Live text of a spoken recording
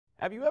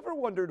Have you ever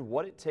wondered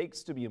what it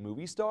takes to be a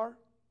movie star?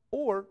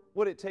 Or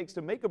what it takes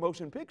to make a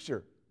motion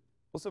picture?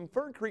 Well, some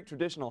Fern Creek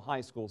Traditional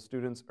High School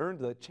students earned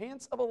the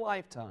chance of a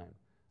lifetime,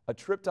 a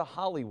trip to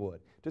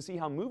Hollywood to see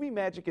how movie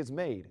magic is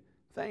made,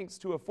 thanks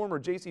to a former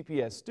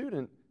JCPS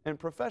student and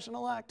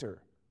professional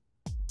actor.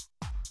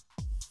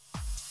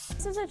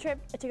 This is a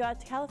trip to go out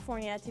to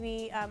California to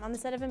be on the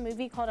set of a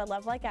movie called A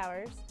Love Like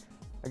Ours.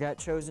 I got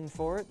chosen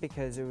for it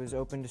because it was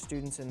open to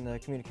students in the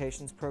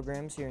communications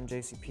programs here in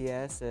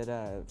JCPS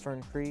at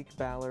Fern Creek,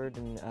 Ballard,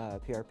 and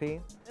PRP.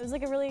 It was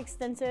like a really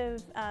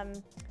extensive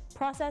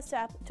process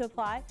to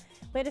apply.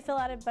 We had to fill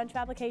out a bunch of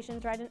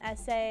applications, write an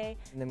essay.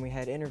 And then we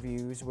had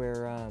interviews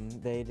where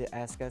they'd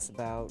ask us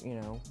about,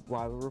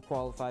 why we were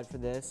qualified for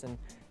this and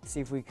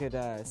see if we could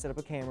set up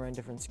a camera and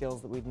different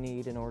skills that we'd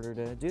need in order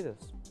to do this.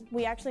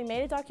 We actually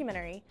made a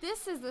documentary.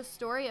 This is the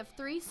story of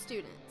 3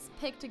 students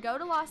picked to go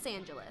to Los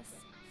Angeles,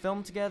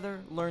 film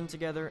together, learn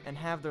together, and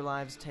have their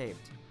lives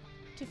taped.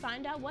 To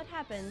find out what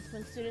happens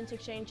when students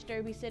exchange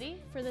Derby City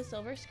for the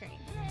silver screen.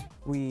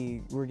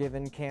 We were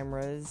given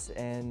cameras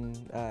and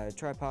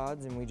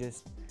tripods, and we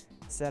just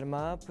set them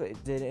up,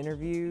 did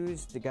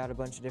interviews, got a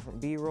bunch of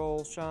different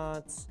B-roll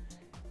shots,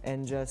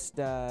 and just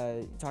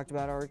talked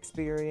about our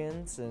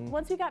experience. And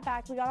once we got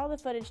back, we got all the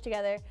footage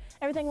together.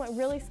 Everything went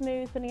really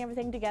smooth, putting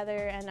everything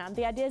together, and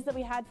the ideas that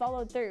we had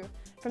followed through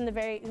from the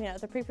very,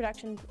 the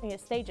pre-production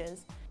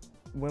stages.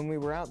 When we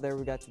were out there,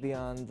 we got to be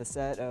on the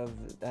set of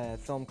a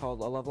film called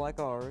A Love Like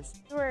Ours.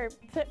 We were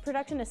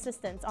production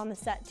assistants on the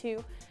set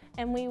too,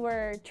 and we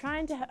were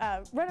trying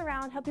to run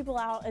around, help people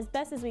out as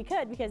best as we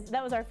could because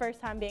that was our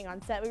first time being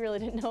on set. We really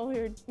didn't know what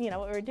we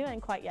were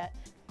doing quite yet.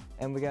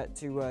 And we got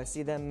to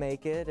see them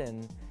make it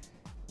and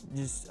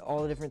just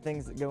all the different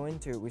things that go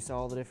into it. We saw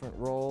all the different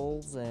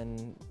roles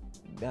and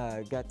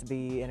got to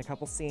be in a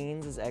couple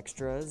scenes as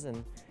extras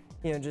and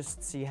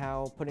just see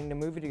how putting the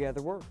movie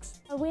together works.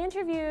 We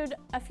interviewed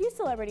a few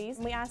celebrities.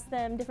 We asked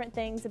them different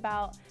things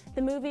about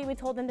the movie. We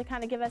told them to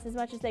kind of give us as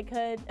much as they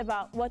could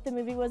about what the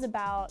movie was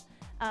about,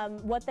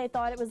 what they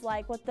thought it was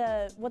like, what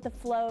the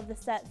flow of the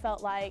set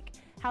felt like,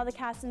 how the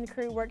cast and the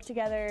crew worked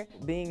together.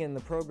 Being in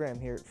the program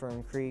here at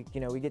Fern Creek,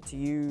 we get to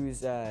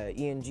use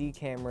ENG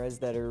cameras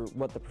that are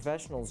what the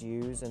professionals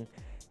use, and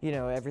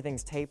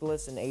everything's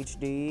tapeless and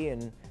HD,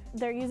 and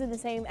they're using the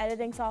same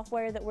editing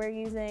software that we're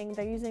using.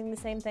 They're using the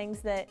same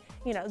things that,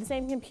 the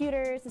same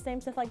computers, the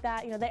same stuff like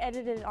that. They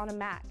edited it on a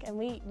Mac, and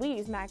we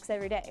use Macs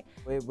every day.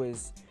 It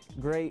was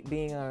great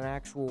being on an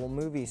actual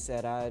movie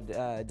set.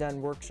 I'd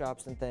done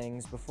workshops and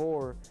things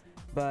before,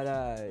 but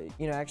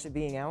actually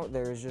being out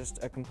there is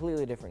just a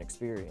completely different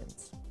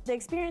experience. The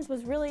experience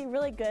was really,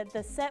 really good.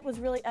 The set was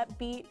really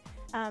upbeat.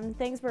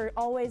 Things were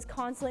always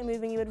constantly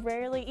moving. You would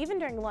rarely, even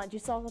during lunch,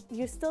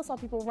 you still saw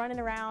people running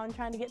around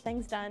trying to get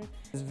things done.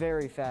 It was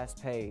very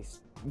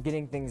fast-paced,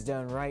 getting things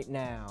done right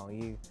now.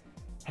 You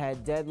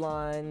had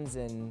deadlines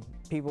and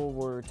people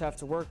were tough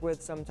to work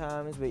with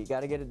sometimes, but you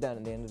got to get it done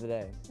at the end of the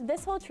day.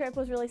 This whole trip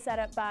was really set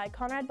up by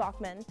Conrad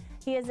Bachman.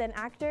 He is an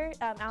actor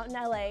out in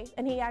LA,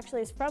 and he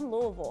actually is from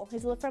Louisville.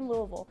 He's from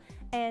Louisville,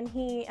 and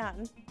he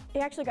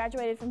actually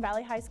graduated from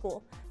Valley High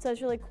School. So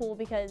it's really cool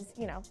because,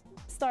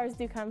 stars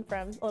do come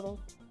from a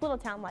little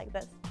town like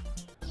this.